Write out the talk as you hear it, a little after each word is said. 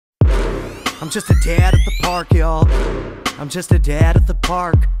I'm just a dad at the park, y'all. I'm just a dad at the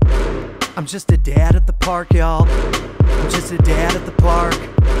park. I'm just a dad at the park, y'all. I'm just a dad at the park.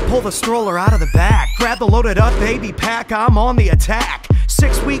 Pull the stroller out of the back, grab the loaded up baby pack, I'm on the attack.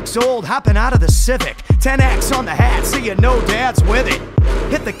 6 weeks old, hopping out of the Civic, 10X on the hat, so you know dad's with it.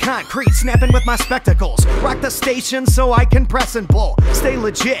 Hit the concrete, snapping with my spectacles. Rock the station so I can press and pull. Stay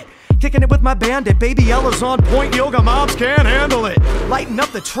legit, kicking it with my bandit. Baby Ella's on point, yoga moms can't handle it. Lighting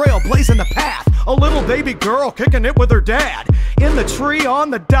up the trail, blazing the path. A little baby girl kicking it with her dad. In the tree, on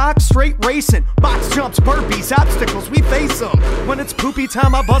the dock, straight racing. Box jumps, burpees, obstacles, we face them. When it's poopy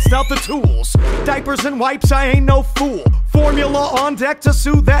time, I bust out the tools. Diapers and wipes, I ain't no fool. Formula on deck to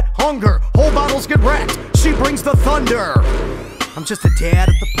soothe that hunger. Whole bottles get wrecked, she brings the thunder. I'm just a dad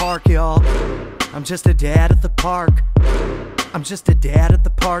at the park, y'all. I'm just a dad at the park. I'm just a dad at the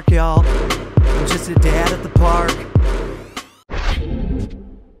park, y'all. I'm just a dad at the park.